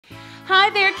Hi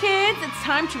there, kids! It's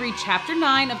time to read Chapter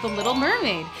 9 of The Little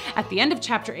Mermaid. At the end of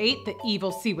Chapter 8, the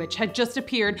evil sea witch had just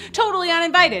appeared, totally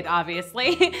uninvited,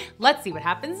 obviously. Let's see what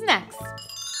happens next.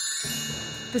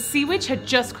 The sea witch had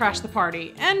just crashed the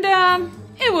party, and,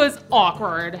 it was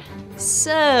awkward.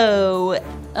 So,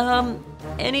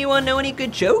 anyone know any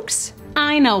good jokes?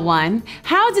 I know one.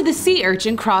 How did the sea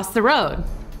urchin cross the road?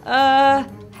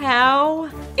 How?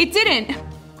 It didn't.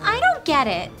 I don't get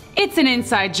it. It's an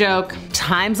inside joke.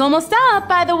 Time's almost up,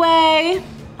 by the way.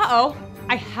 Uh-oh.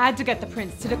 I had to get the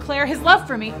prince to declare his love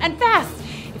for me, and fast.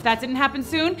 If that didn't happen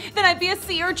soon, then I'd be a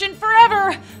sea urchin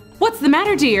forever. What's the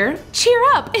matter, dear? Cheer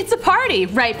up, it's a party,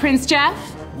 right, Prince Jeff?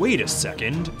 Wait a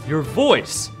second, your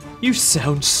voice. You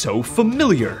sound so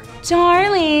familiar.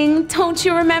 Darling, don't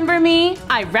you remember me?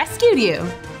 I rescued you.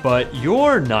 But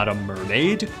you're not a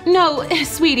mermaid. No,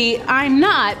 sweetie, I'm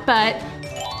not, but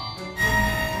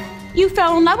you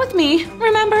fell in love with me,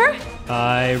 remember?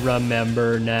 I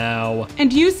remember now.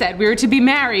 And you said we were to be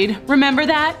married, remember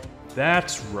that?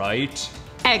 That's right.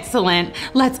 Excellent.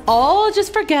 Let's all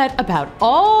just forget about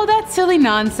all that silly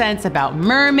nonsense about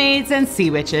mermaids and sea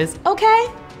witches, okay?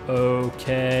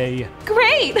 Okay.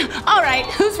 Great! All right,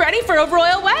 who's ready for a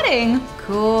royal wedding?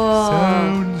 Cool.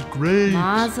 Sounds great.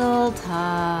 Mazel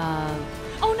tov.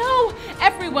 Oh no!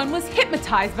 Everyone was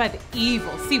hypnotized by the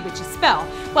evil sea witch's spell.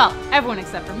 Well, everyone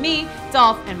except for me,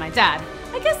 Dolph, and my dad.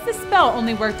 I guess this spell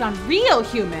only worked on real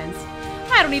humans.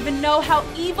 I don't even know how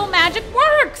evil magic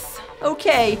works!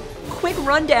 Okay, quick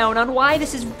rundown on why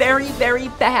this is very, very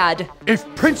bad. If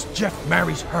Prince Jeff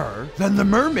marries her, then the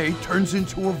mermaid turns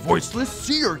into a voiceless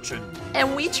sea urchin.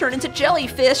 And we turn into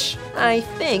jellyfish, I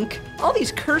think. All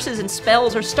these curses and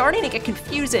spells are starting to get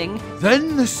confusing.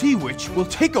 Then the sea witch will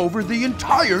take over the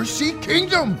entire sea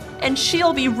kingdom. And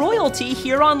she'll be royalty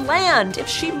here on land if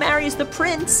she marries the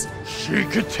prince. She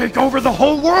could take over the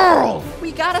whole world.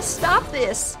 We gotta stop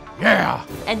this. Yeah.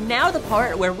 And now the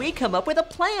part where we come up with a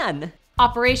plan.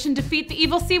 Operation Defeat the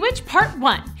Evil Sea Witch, Part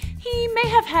 1. He may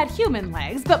have had human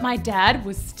legs, but my dad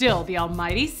was still the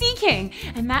almighty Sea King,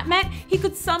 and that meant he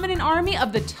could summon an army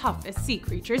of the toughest sea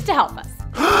creatures to help us.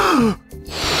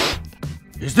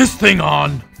 Is this thing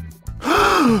on?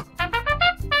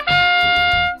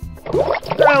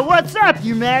 What's up,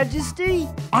 Your Majesty?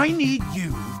 I need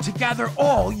you to gather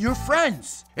all your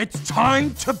friends. It's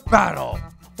time to battle.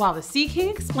 While the Sea King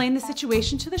explained the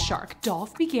situation to the shark,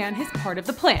 Dolph began his part of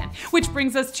the plan, which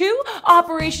brings us to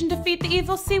Operation Defeat the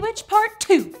Evil Sea Witch, Part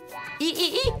 2.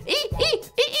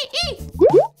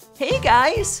 Hey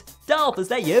guys! Dolph, is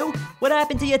that you? What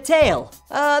happened to your tail?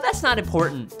 That's not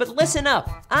important, but listen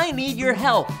up. I need your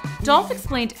help. Dolph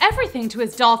explained everything to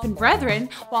his dolphin brethren,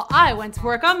 while I went to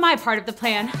work on my part of the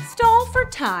plan, stall for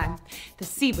time. The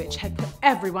Sea Witch had put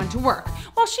everyone to work,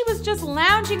 while she was just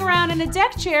lounging around in a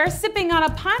deck chair, sipping on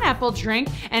a pineapple drink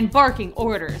and barking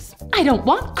orders. I don't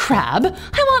want crab, I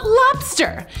want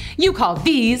lobster. You call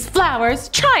these flowers,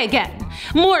 try again.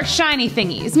 More shiny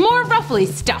thingies, more ruffly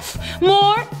stuff,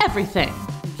 more everything.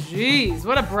 Jeez,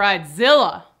 what a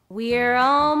bridezilla. We're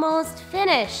almost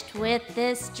finished with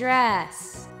this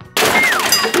dress.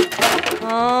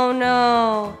 Oh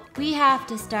no, we have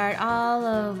to start all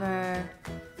over.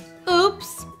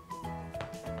 Oops.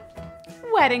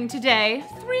 Wedding today,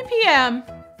 3 p.m.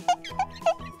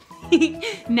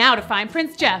 Now to find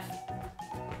Prince Jeff.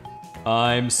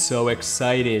 I'm so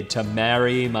excited to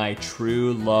marry my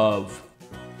true love.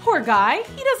 Poor guy,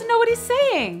 he doesn't know what he's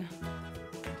saying.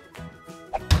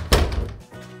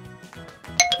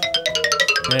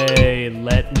 Hey,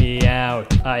 let me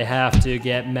out. I have to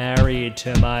get married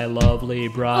to my lovely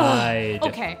bride.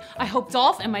 Okay, I hope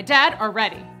Dolph and my dad are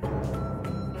ready.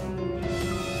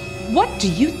 What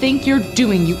do you think you're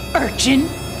doing, you urchin?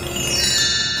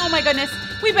 Oh my goodness,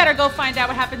 we better go find out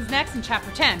what happens next in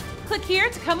Chapter 10. Click here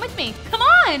to come with me. Come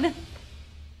on!